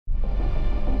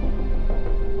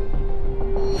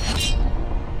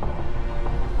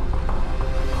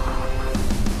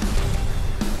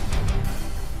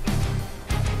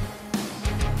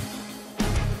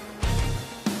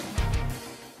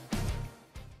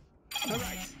All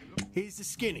right, here's the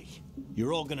skinny.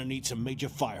 You're all gonna need some major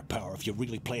firepower if you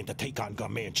really plan to take on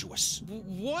Garmantuous.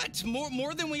 What?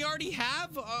 More than we already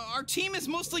have? Our team is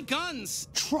mostly guns.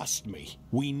 Trust me,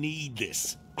 we need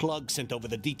this. Klug sent over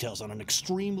the details on an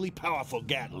extremely powerful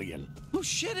Gatlian. Oh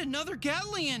shit, another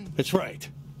Gatlian! That's right.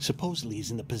 Supposedly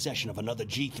he's in the possession of another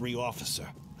G3 officer,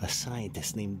 a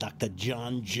scientist named Dr.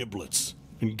 John Giblets.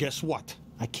 And guess what?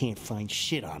 I can't find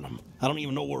shit on him. I don't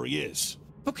even know where he is.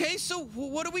 Okay, so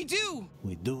what do?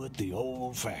 We do it the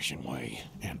old-fashioned way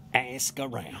and ask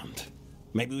around.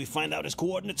 Maybe we find out his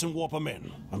coordinates and warp him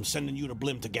in. I'm sending you to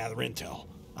Blim to gather intel.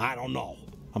 I don't know.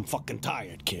 I'm fucking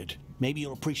tired, kid. Maybe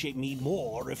you'll appreciate me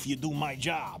more if you do my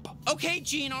job. Okay,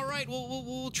 Gene, all right.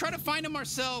 We'll try to find him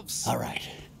ourselves. All right.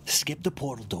 Skip the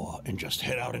portal door and just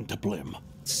head out into Blim.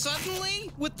 Suddenly?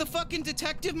 With the fucking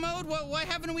detective mode? Why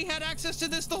haven't we had access to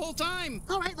this the whole time?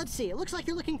 All right, let's see. It looks like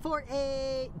you're looking for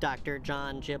a Dr.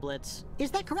 John Giblets. Is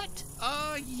that correct?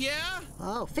 Yeah?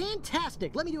 Oh,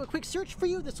 fantastic. Let me do a quick search for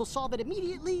you. This will solve it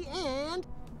immediately, and...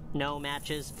 no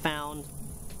matches found.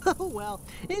 Oh, well,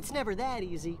 it's never that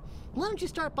easy. Why don't you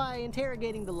start by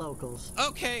interrogating the locals?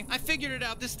 Okay, I figured it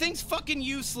out. This thing's fucking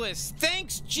useless.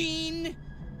 Thanks, Gene!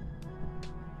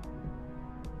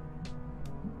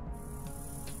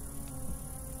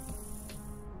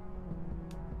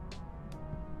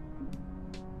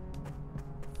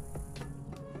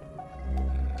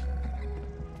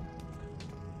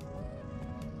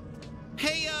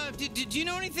 Hey, did you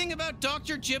know anything about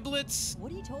Dr. Giblets?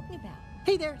 What are you talking about?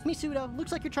 Hey there, it's Misuda.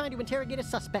 Looks like you're trying to interrogate a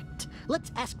suspect.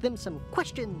 Let's ask them some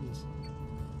questions.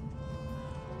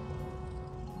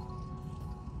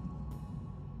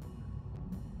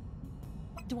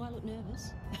 Do I look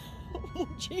nervous? Oh,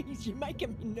 jeez, you're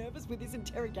making me nervous with this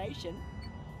interrogation.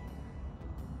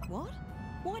 What?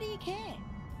 Why do you care?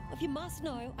 If you must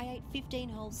know, I ate 15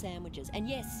 whole sandwiches, and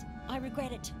yes, I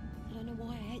regret it. I don't know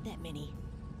why I ate that many.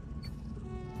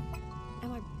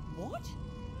 Am I... what?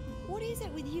 What is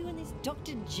it with you and this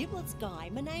Dr. Giblets guy?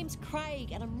 My name's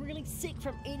Craig, and I'm really sick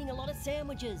from eating a lot of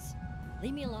sandwiches.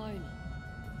 Leave me alone.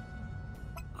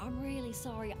 I'm really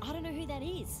sorry. I don't know who that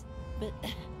is, but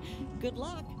good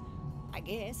luck, I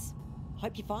guess.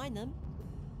 Hope you find them.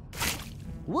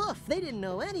 Woof, they didn't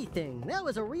know anything. That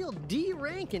was a real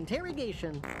D-rank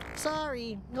interrogation.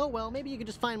 Sorry. Oh well, maybe you could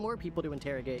just find more people to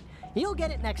interrogate. You'll get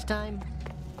it next time.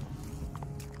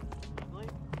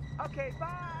 Okay,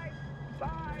 bye!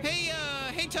 Bye!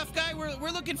 Hey, tough guy,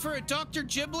 we're looking for a Dr.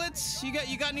 Giblets. You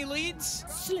got any leads?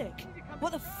 Slick,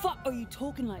 what the fuck are you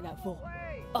talking like that for?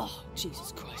 Oh,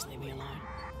 Jesus Christ, leave me alone.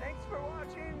 Thanks for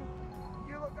watching!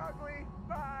 You look ugly!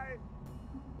 Bye!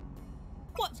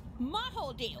 What's my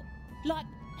whole deal? Like,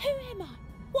 who am I?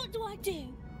 What do I do?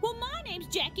 Well, my name's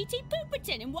Jackie T.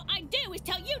 Pooperton, and what I do is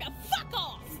tell you to fuck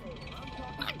off!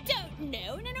 I don't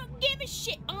know, and I don't give a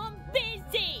shit. I'm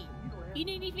busy! You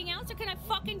need anything else, or can I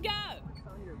fucking go?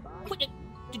 What,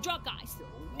 the drug guys?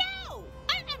 No!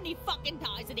 I don't have any fucking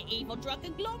ties to the evil drug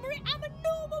conglomerate. I'm a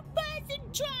normal person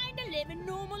trying to live a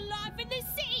normal life in the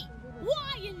city.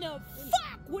 Why in the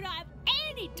fuck would I have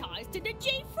any ties to the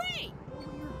G3?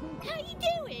 How you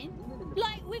doing?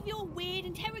 Like, with your weird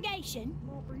interrogation?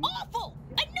 Awful!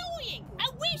 Annoying! I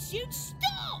wish you'd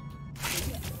stop!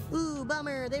 Ooh,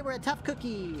 bummer. They were a tough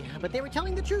cookie. But they were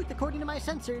telling the truth according to my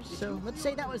sensors, so let's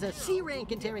say that was a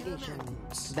C-rank interrogation.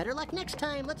 Better luck next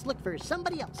time. Let's look for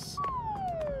somebody else.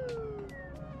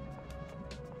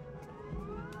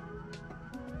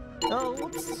 Oh,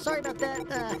 whoops, sorry about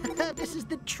that. This is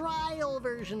the trial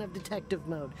version of detective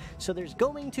mode, so there's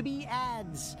going to be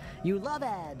ads. You love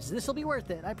ads. This'll be worth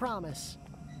it, I promise.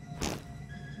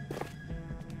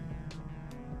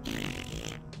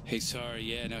 Hey, sorry,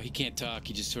 yeah, no, he can't talk.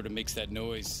 He just sort of makes that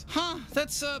noise. Huh,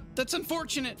 that's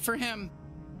unfortunate for him.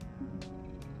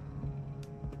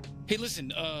 Hey,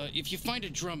 listen, if you find a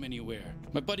drum anywhere,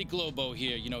 my buddy Globo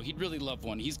here, you know, he'd really love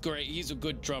one. He's great. He's a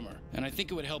good drummer. And I think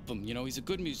it would help him. You know, he's a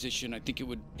good musician. I think it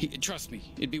would... trust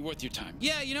me, it'd be worth your time.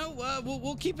 Yeah, you know,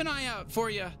 we'll keep an eye out for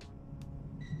you.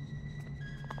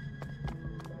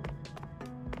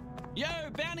 Yo,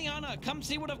 Bounty Hunter, come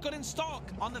see what I've got in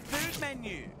stock on the food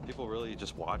menu. People really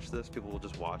just watch this. People will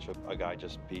just watch a guy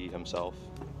just be himself.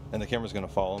 And the camera's gonna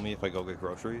follow me if I go get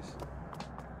groceries.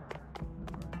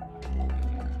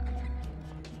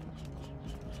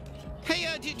 Hey,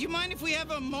 do you mind if we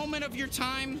have a moment of your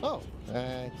time? Oh,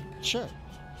 sure.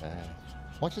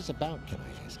 What's this about, can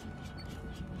I ask?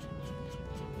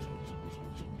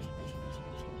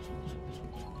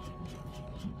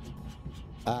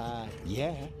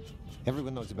 Yeah.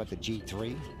 Everyone knows about the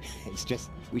G3. It's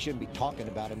just, we shouldn't be talking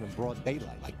about him in broad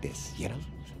daylight like this, you know?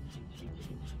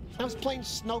 I was playing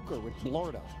snooker with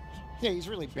Blordo. Yeah, he's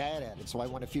really bad at it, so I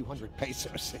won a few hundred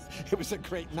pesos. It was a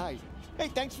great night. Hey,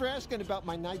 thanks for asking about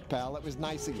my night, pal. It was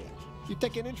nice of you. You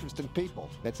take an interest in people.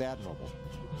 That's admirable.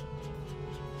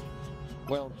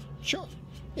 Well, sure.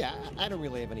 Yeah, I don't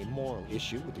really have any moral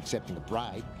issue with accepting a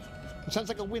bribe. It sounds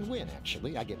like a win-win,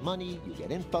 actually. I get money, you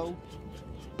get info.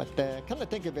 But come to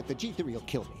think of it, the G3 will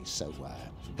kill me, so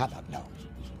how about no?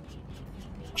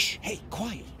 Shh, hey,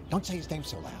 quiet. Don't say his name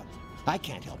so loud. I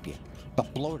can't help you,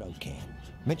 but Blordo can.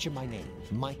 Mention my name,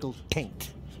 Michael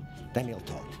Taint. Then he'll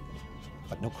talk.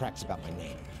 But no cracks about my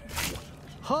name.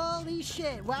 Holy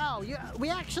shit, wow, we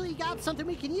actually got something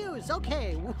we can use.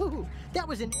 Okay, woohoo. That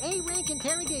was an A-rank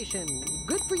interrogation.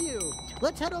 Good for you.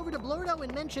 Let's head over to Blordo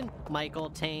and mention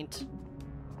Michael Taint.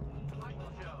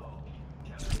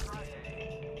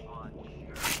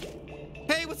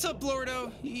 Hey, what's up,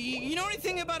 Blordo? You know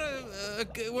anything about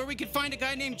where we could find a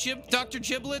guy named Dr.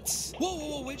 Giblets?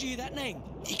 Whoa, where'd you hear that name?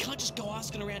 You can't just go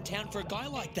asking around town for a guy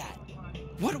like that.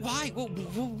 Why?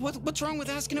 What's wrong with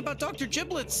asking about Dr.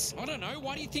 Giblets? I don't know.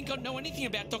 Why do you think I know anything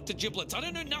about Dr. Giblets? I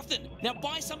don't know nothing. Now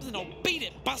buy something, I'll beat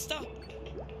it, Buster.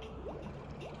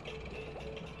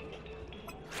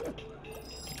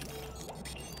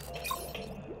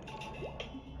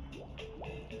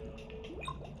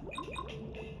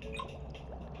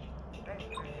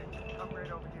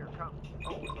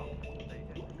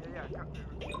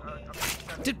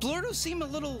 Did Blordo seem a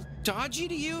little dodgy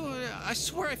to you? I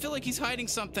swear I feel like he's hiding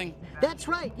something. That's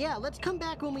right, yeah, let's come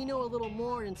back when we know a little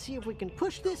more and see if we can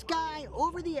push this guy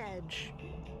over the edge.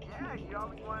 Yeah, you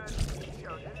always wanted,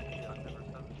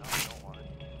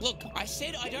 Look, I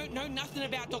said I don't know nothing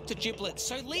about Dr. Giblets,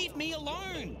 so leave me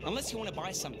alone. Unless you want to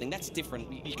buy something, that's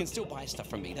different. You can still buy stuff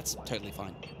from me, that's totally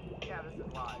fine. Yeah, this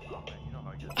is live. You know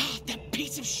how it is. Ah, that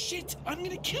piece of shit! I'm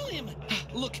gonna kill him!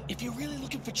 Look, if you're really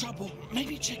looking for trouble,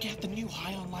 maybe check out the new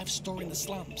High on Life store in the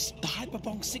slums. The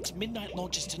Hyperbong 6 midnight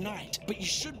launches tonight, but you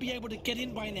should be able to get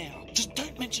in by now. Just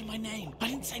don't mention my name. I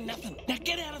didn't say nothing. Now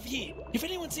get out of here! If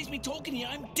anyone sees me talking here,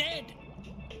 I'm dead!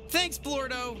 Thanks,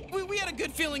 Blordo. We had a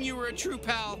good feeling you were a true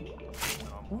pal.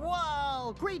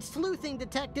 Whoa, great sleuthing,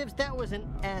 detectives. That was an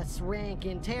S-rank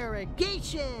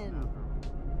interrogation.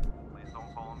 Please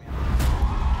don't follow me.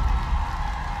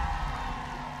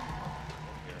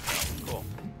 Cool.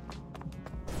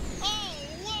 Oh,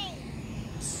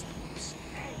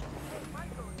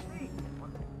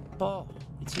 whoa! Oh,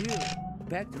 it's you.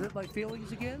 Back to hurt my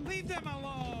feelings again? Leave them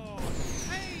alone!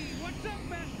 Hey, what's up,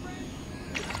 best friend?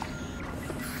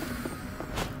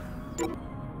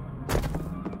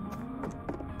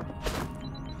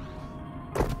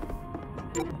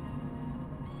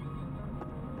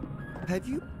 Have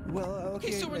you? Well, okay.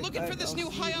 Okay, so we're looking for this I'll new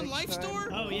see you High on next Life time. store?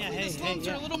 Oh, yeah, Hopefully hey, the slums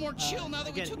hey, are a little more chill now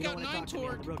that we Again, took you don't out wanna Nine talk to me, I'm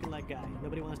Torg. the broken leg guy.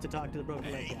 Nobody wants to talk to the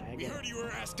broken leg guy. I We get heard it. you were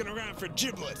asking around for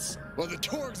giblets. Well, the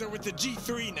Torgs are with the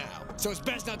G3 now, so it's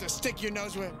best not to stick your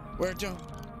nose where it don't.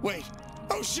 Wait.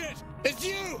 Oh shit! It's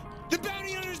you! The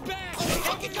bounty hunter's back!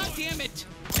 Fuck it, goddammit!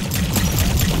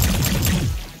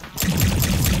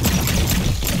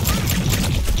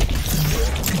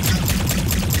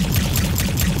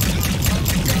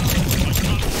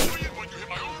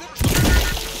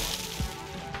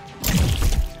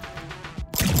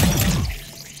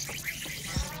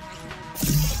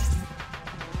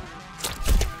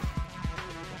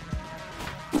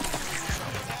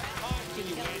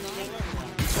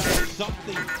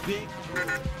 Something big.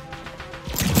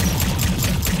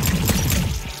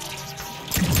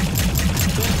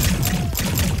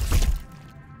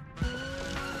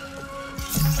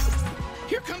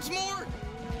 Here comes more!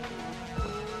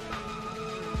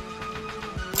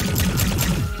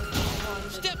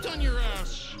 Stepped on your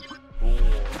ass!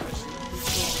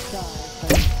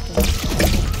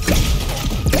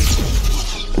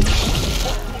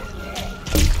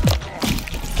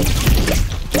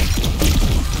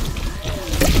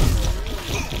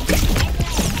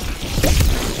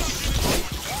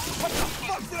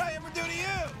 What did I ever do to you?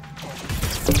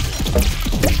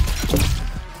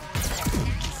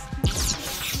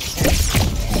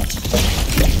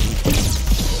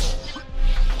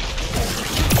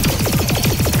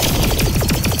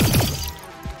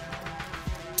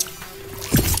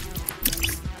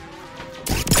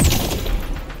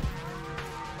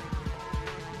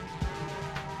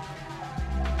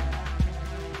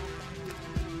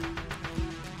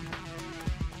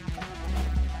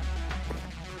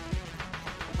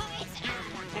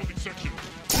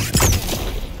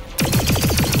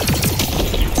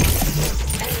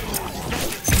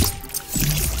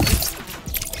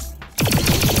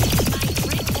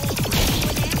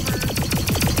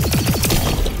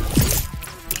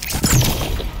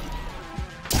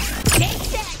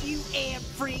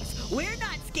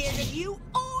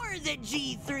 at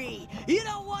G3. You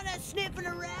don't want us sniffing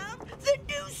around? Then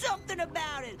do something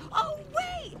about it. Oh,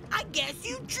 wait, I guess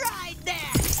you tried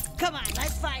that. Come on,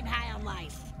 let's find High on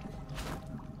Life.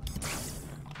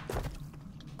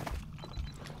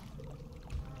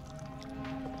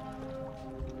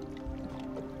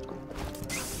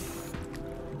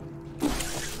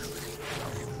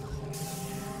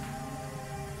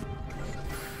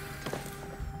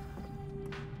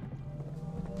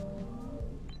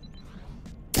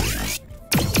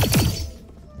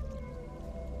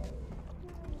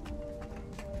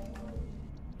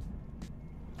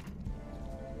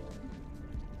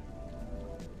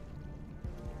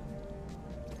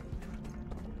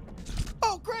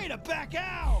 Oh, great, I'm back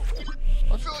out!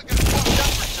 I feel like I fucked up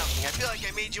or something. I feel like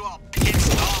I made you all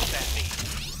pissed off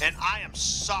at me. And I am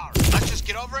sorry. Let's just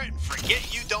get over it and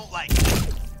forget you don't like it.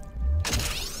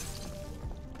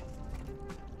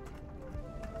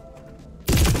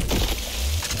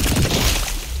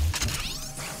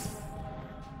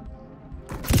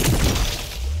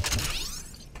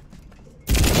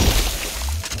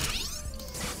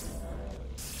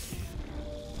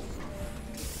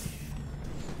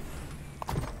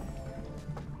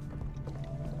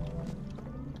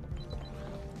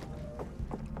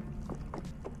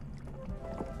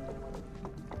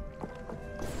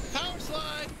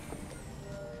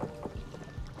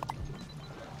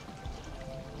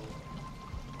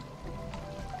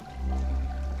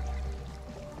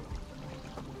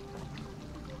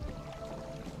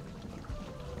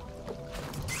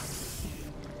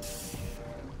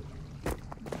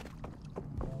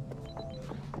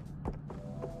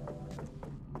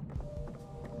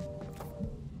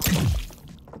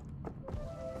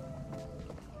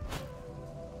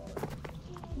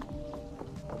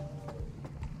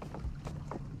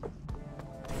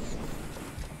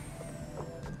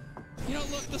 You know,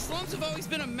 look, the slums have always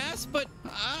been a mess, but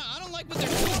I don't like what they're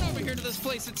doing over here to this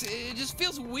place. It just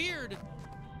feels weird.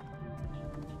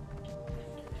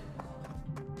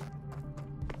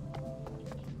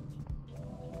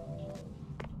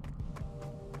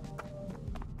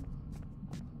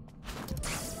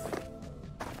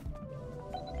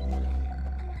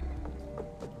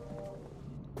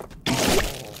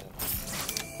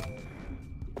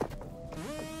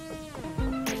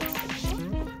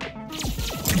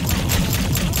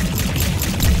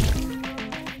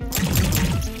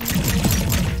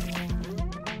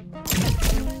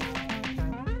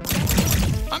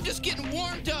 I'm just getting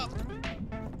warmed up.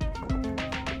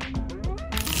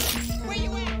 Where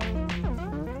you at?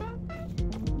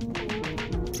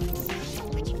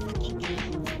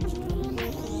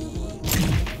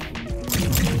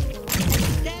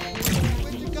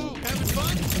 Where'd you go? Having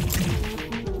fun?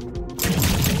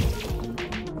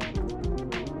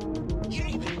 You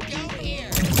didn't even go here.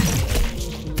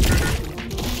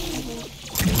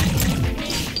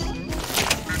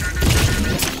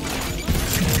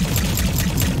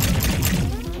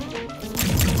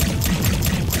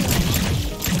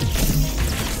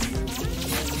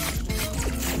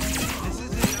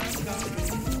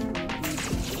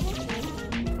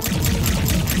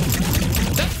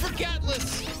 That's for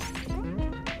Catless.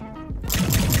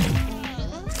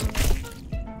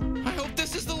 I hope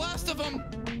this is the last of them.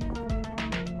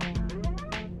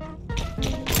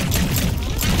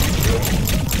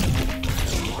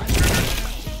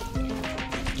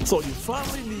 So you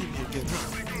finally leave me again, huh?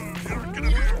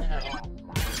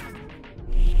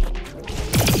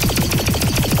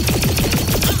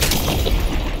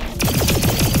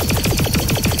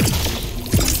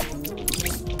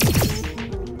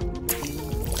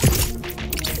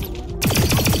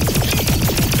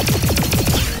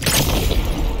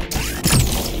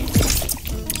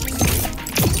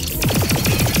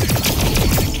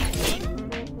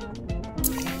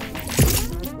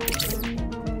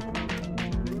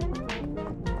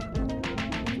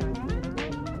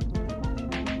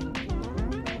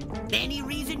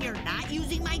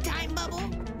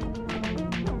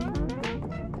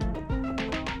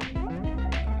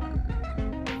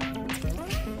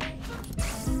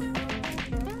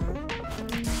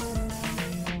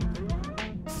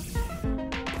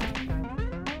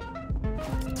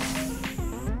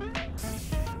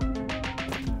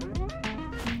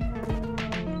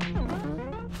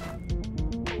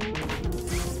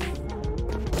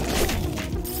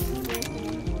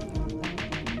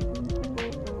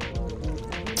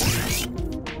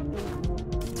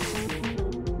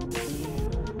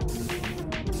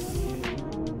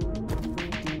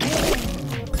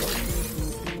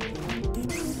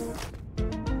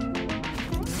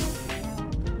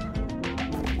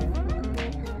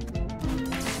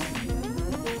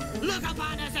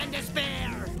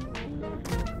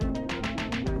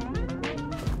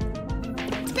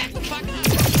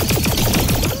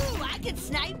 can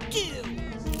snipe too.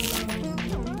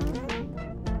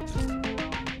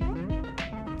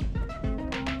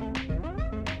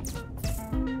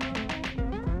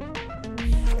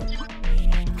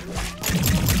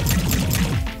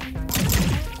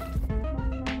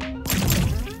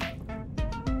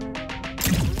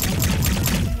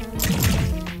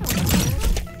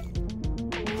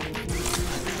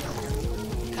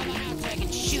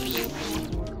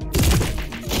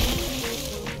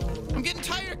 I'm getting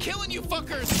tired of killing you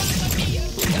fuckers!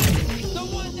 The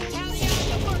one to tally out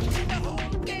the marks in the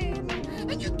whole game!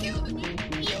 And you killed me!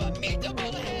 You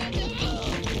amiable head!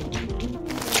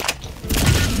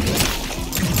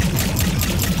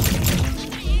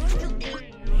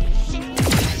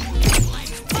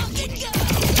 Let's fucking go!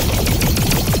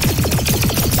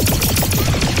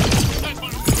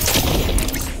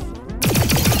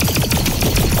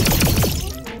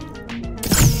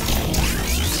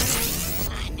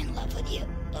 I'm in love with you.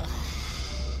 Ugh.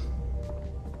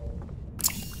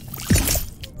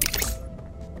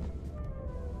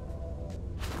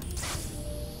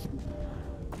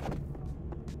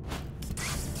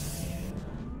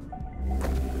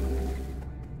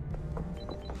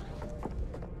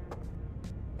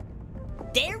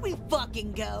 There we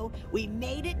fucking go. We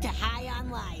made it to High on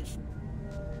Life.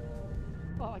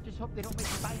 Oh, I just hope they don't make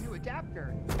me buy a new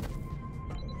adapter.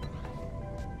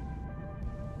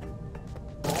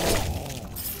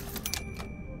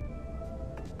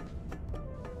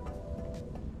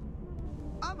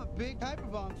 I'm a big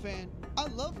Hyperbong fan. I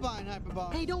love buying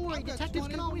Hyperbong. Hey, don't worry, I've got detectives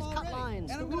 20 can of always them cut already,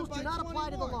 lines. and The I'm gonna rules do buy not 20 apply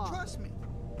to the more, law. Trust me.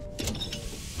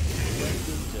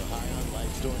 Welcome to High on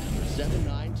Life store number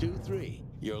 7923,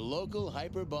 your local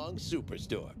Hyperbong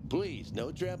superstore. Please,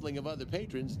 no trampling of other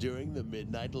patrons during the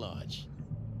midnight launch.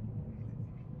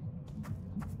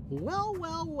 Well,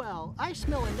 well, well. I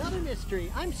smell another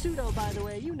mystery. I'm Pseudo, by the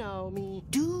way. You know me.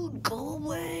 Dude, go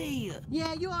away.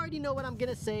 Yeah, you already know what I'm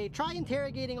gonna say. Try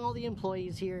interrogating all the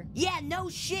employees here. Yeah, no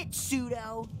shit,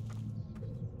 Pseudo.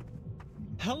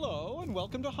 Hello, and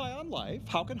welcome to High on Life.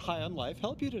 How can High on Life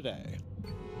help you today?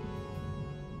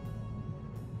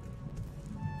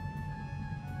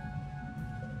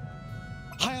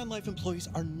 High on Life employees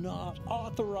are not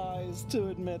authorized to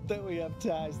admit that we have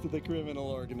ties to the criminal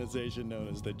organization known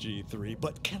as the G3,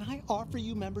 but can I offer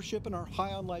you membership in our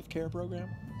High on Life care program?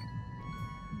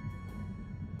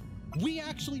 We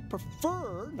actually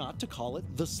prefer not to call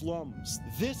it the slums.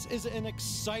 This is an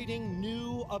exciting,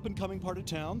 new, up-and-coming part of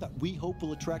town that we hope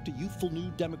will attract a youthful new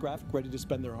demographic ready to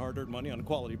spend their hard-earned money on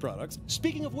quality products.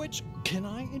 Speaking of which, can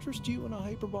I interest you in a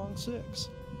Hyperbong 6?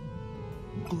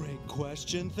 Great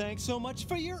question. Thanks so much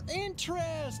for your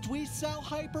interest. We sell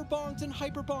Hyperbongs and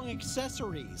Hyperbong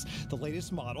accessories. The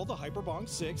latest model, the Hyperbong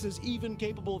 6, is even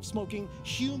capable of smoking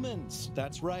humans.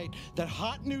 That's right, that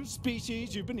hot new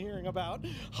species you've been hearing about.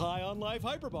 High on Life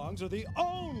Hyperbongs are the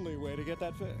only way to get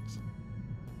that fix.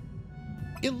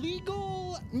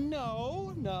 Illegal?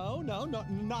 No,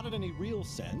 not in any real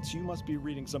sense. You must be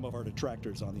reading some of our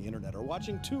detractors on the internet or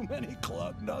watching too many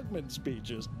Claude Nugman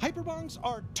speeches. Hyperbongs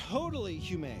are totally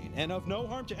humane and of no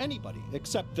harm to anybody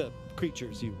except the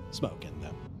creatures you smoke in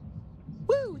them.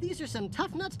 Woo, these are some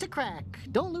tough nuts to crack.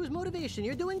 Don't lose motivation,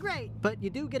 you're doing great. But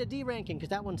you do get a D ranking because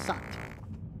that one sucked.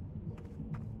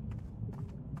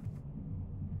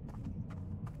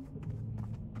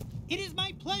 It is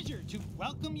my pleasure to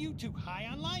welcome you to High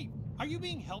on Life. Are you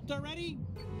being helped already?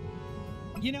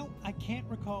 You know, I can't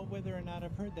recall whether or not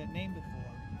I've heard that name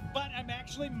before, but I'm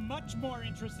actually much more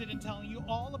interested in telling you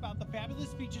all about the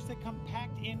fabulous features that come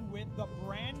packed in with the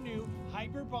brand new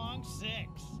Hyperbong 6.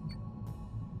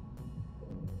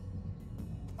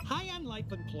 High on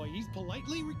Life employees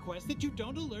politely request that you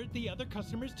don't alert the other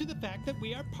customers to the fact that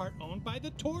we are part owned by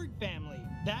the Torg family.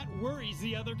 That worries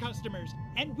the other customers,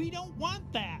 and we don't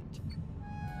want that.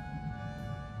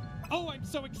 Oh, I'm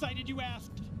so excited you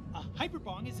asked. A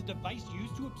hyperbong is a device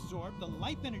used to absorb the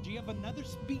life energy of another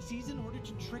species in order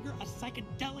to trigger a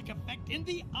psychedelic effect in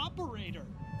the operator.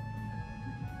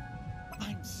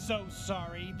 I'm so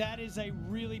sorry. That is a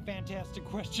really fantastic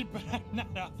question, but I'm not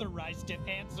authorized to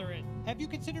answer it. Have you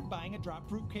considered buying a drop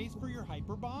fruit case for your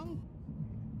hyperbong?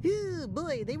 Ooh,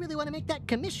 boy, they really want to make that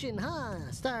commission,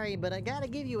 huh? Sorry, but I gotta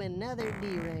give you another D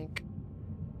rank.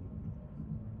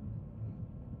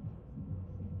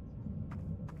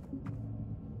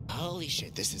 Holy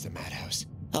shit, this is a madhouse.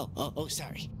 Oh,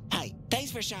 sorry. Hi,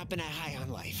 thanks for shopping at High on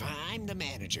Life. I'm the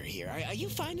manager here. Are you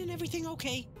finding everything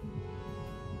okay?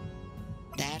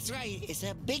 That's right, it's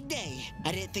a big day.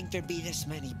 I didn't think there'd be this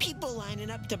many people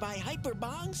lining up to buy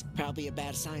hyperbongs. Probably a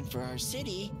bad sign for our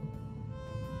city.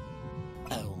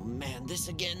 Oh man, this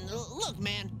again. Look,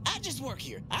 man, I just work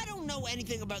here. I don't know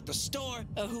anything about the store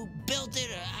or who built it.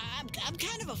 I'm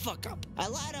kind of a fuck up. I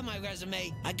lied on my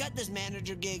resume. I got this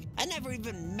manager gig. I never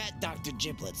even met Dr.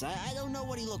 Giblets. I don't know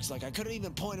what he looks like. I couldn't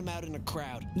even point him out in a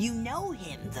crowd. You know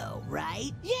him, though,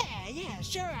 right? Yeah,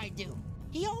 sure I do.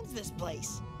 He owns this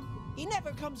place. He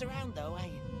never comes around, though.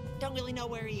 I don't really know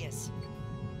where he is.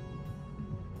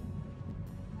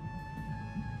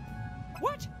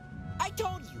 What? I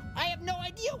told you, I have no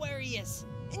idea where he is.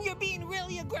 And you're being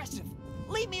really aggressive.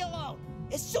 Leave me alone.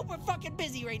 It's super fucking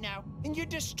busy right now, and you're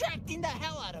distracting the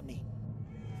hell out of me.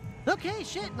 Okay,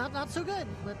 shit, not so good.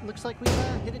 Looks like we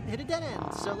hit a dead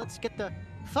end. So let's get the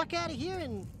fuck out of here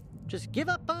and just give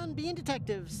up on being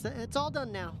detectives. It's all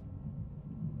done now.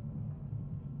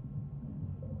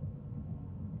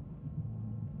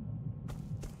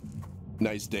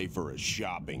 Nice day for a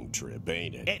shopping trip,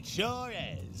 ain't it? It sure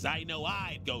is. I know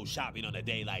I'd go shopping on a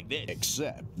day like this.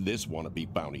 Except this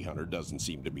wannabe bounty hunter doesn't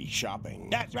seem to be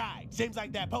shopping. That's right. Seems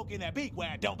like they're poking their beak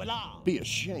where it don't belong. Be a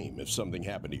shame if something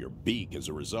happened to your beak as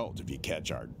a result if you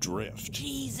catch our drift.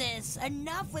 Jesus,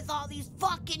 enough with all these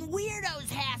fucking weirdos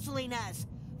hassling us.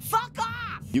 Fuck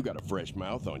off! You got a fresh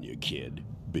mouth on you, kid.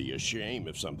 Be a shame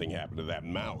if something happened to that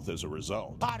mouth as a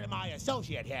result. Part of my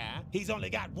associate here, he's only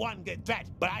got one good threat,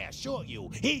 but I assure you,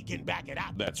 he can back it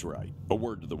up. That's right. A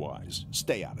word to the wise.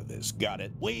 Stay out of this, got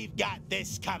it? We've got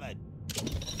this covered.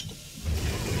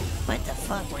 What the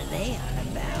fuck were they on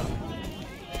about?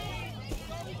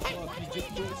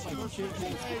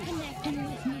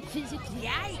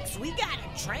 Yikes, we got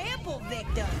a trample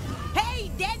victim.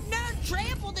 Hey, dead nerd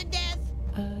trampled to death.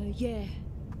 Yeah.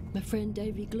 My friend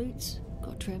Davy Glutes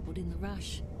got trampled in the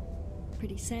rush.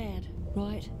 Pretty sad,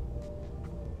 right?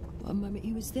 One moment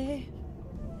he was there,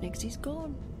 next he's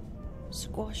gone.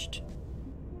 Squashed.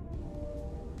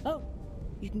 Oh,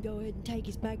 you can go ahead and take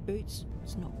his back boots.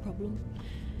 It's not a problem.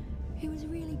 He was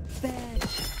really bad.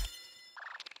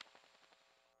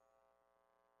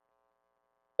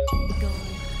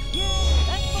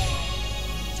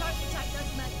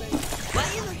 Why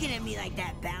are you looking at me like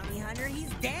that, bounty hunter? He's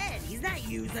dead. He's not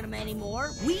using them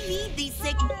anymore. We need these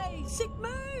sick... Hey, sick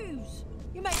moves!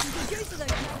 You're making good use of those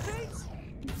back boots.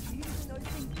 You're using those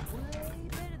things way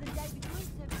better than David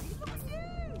Glutes ever did. Look at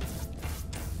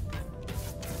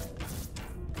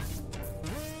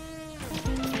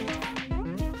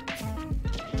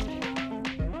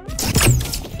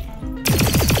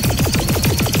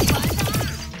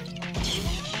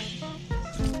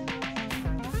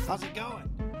you! How's it going?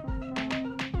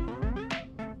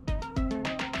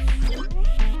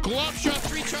 Glove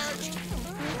shots recharged.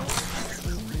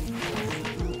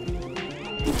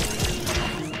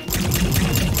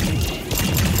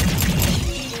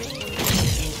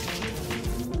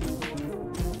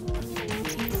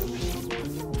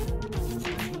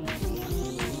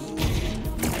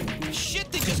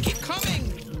 Shit, they just keep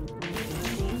coming.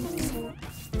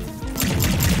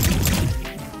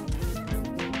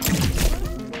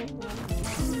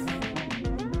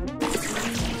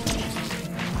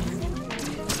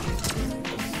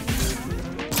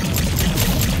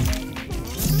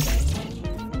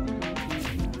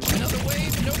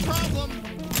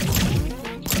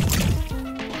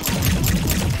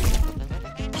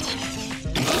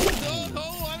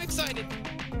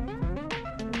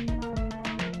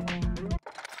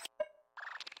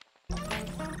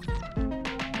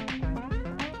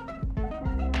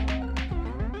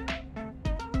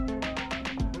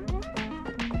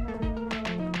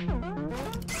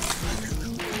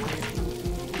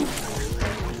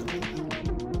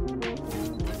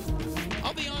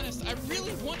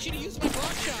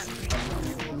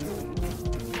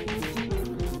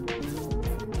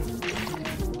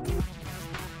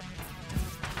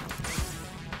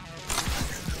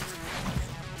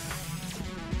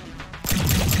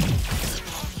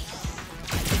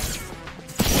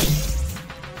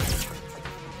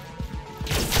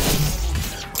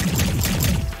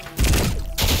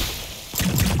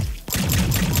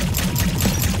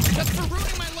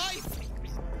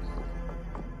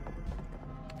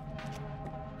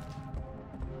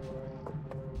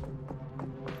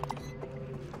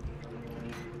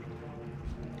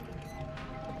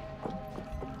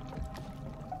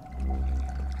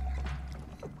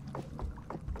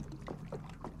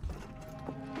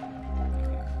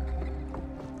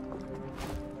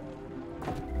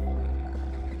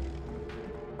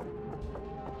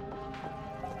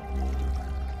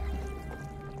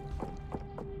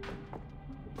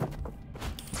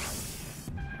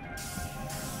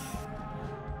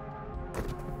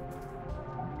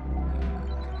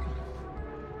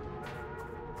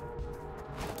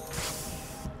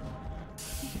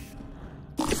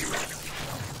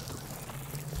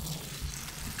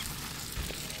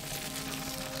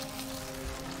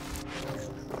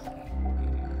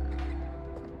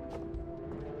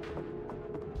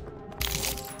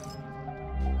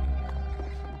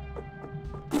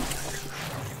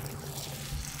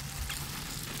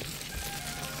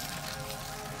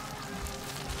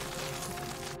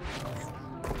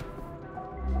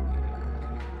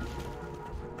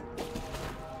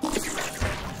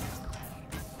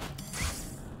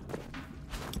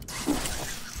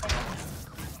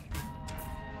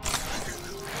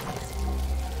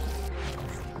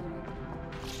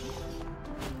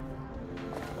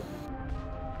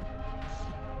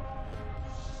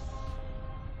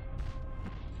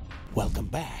 Welcome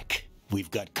back. We've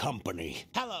got company.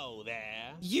 Hello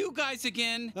there. You guys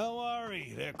again? Don't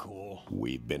worry, they're cool.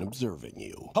 We've been observing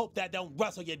you. Hope that don't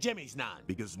rustle your jimmies none.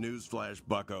 Because newsflash,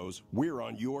 buckos, we're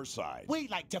on your side.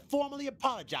 We'd like to formally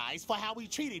apologize for how we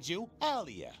treated you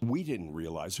earlier. We didn't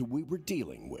realize who we were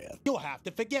dealing with. You'll have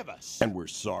to forgive us. And we're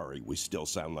sorry we still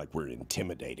sound like we're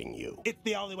intimidating you. It's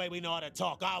the only way we know how to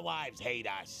talk. Our wives hate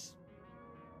us.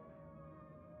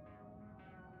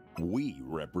 We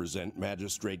represent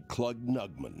Magistrate Clug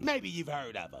Nugman. Maybe you've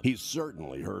heard of him. He's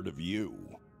certainly heard of you.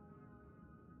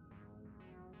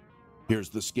 Here's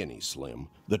the skinny Slim.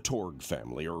 The Torg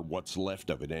family, or what's left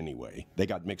of it anyway. They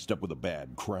got mixed up with a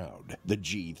bad crowd. The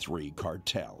G3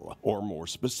 cartel. Or more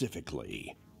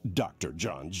specifically, Dr.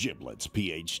 John Giblets,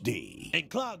 Ph.D. And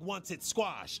Clug wants it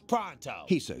squashed, pronto.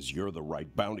 He says you're the right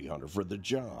bounty hunter for the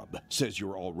job. Says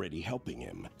you're already helping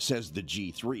him. Says the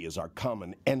G3 is our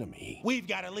common enemy. We've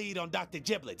got a lead on Dr.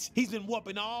 Giblets. He's been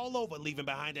warping all over, leaving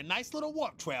behind a nice little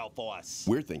warp trail for us.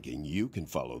 We're thinking you can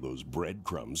follow those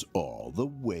breadcrumbs all the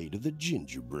way to the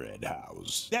gingerbread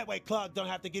house. That way Clug don't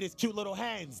have to get his cute little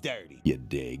hands dirty. You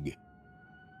dig?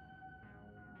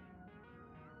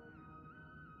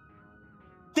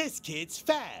 This kid's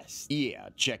fast. Yeah,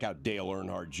 check out Dale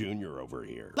Earnhardt Jr. over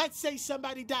here. Let's say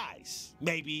somebody dies.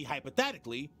 Maybe,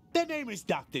 hypothetically, their name is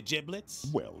Dr. Giblets.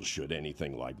 Well, should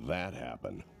anything like that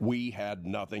happen, we had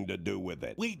nothing to do with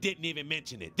it. We didn't even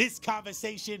mention it. This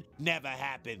conversation never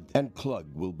happened. And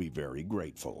Clug will be very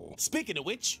grateful. Speaking of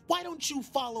which, why don't you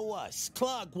follow us?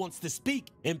 Clug wants to speak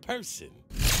in person.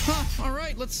 Huh, all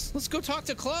right, let's go talk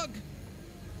to Clug.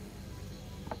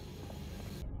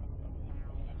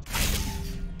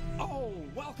 Oh,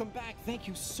 welcome back. Thank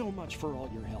you so much for all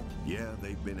your help. Yeah,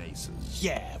 they've been aces.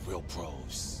 Yeah, real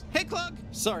pros. Hey, Clug!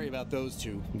 Sorry about those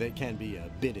two. They can be a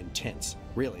bit intense.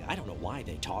 Really, I don't know why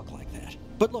they talk like that.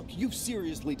 But look, you've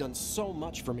seriously done so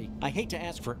much for me. I hate to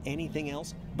ask for anything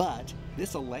else, but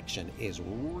this election is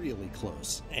really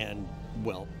close. And,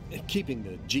 well, keeping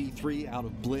the G3 out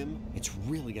of Blim, it's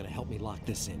really going to help me lock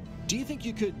this in. Do you think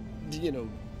you could,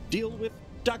 deal with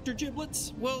Dr.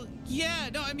 Giblets? Well, yeah,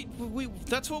 no, I mean,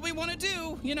 that's what we want to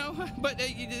do, but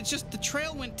it's just the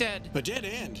trail went dead. A dead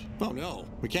end? Oh no,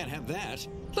 we can't have that.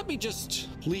 Let me just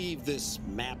leave this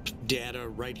map data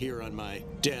right here on my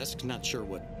desk. Not sure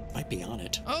what might be on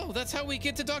it. Oh, that's how we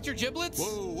get to Dr. Giblets?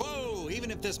 Whoa,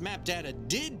 even if this map data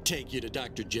did take you to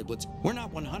Dr. Giblets, we're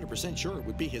not 100% sure it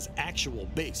would be his actual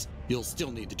base. You'll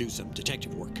still need to do some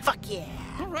detective work. Fuck yeah.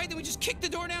 All right, then we just kick the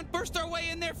door down, burst our way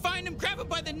in there, find him, grab him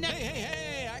by the neck.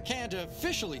 Hey, I can't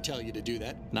officially tell you to do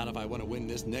that. Not if I want to win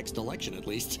this next election, at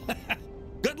least.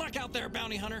 Good luck out there,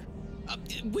 bounty hunter.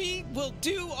 We will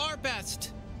do our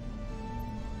best.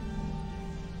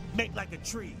 Make like a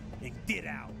tree and get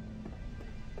out.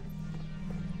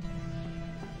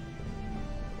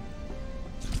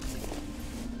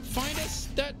 Find us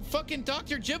that fucking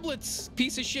Dr. Giblets,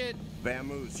 piece of shit.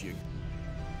 Vamoose, you.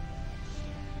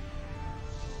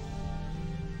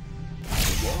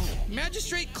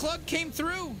 Magistrate Clug came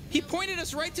through. He pointed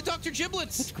us right to Dr.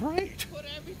 Giblets. That's great.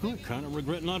 I kind of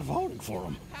regret not voting for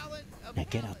him. Now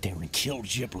get out there and kill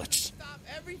Giblets. Stop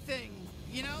everything,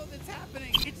 that's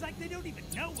happening. It's like they don't even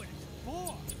know what it's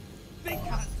for. Think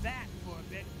on that for a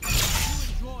bit.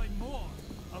 You enjoy more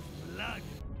of blood.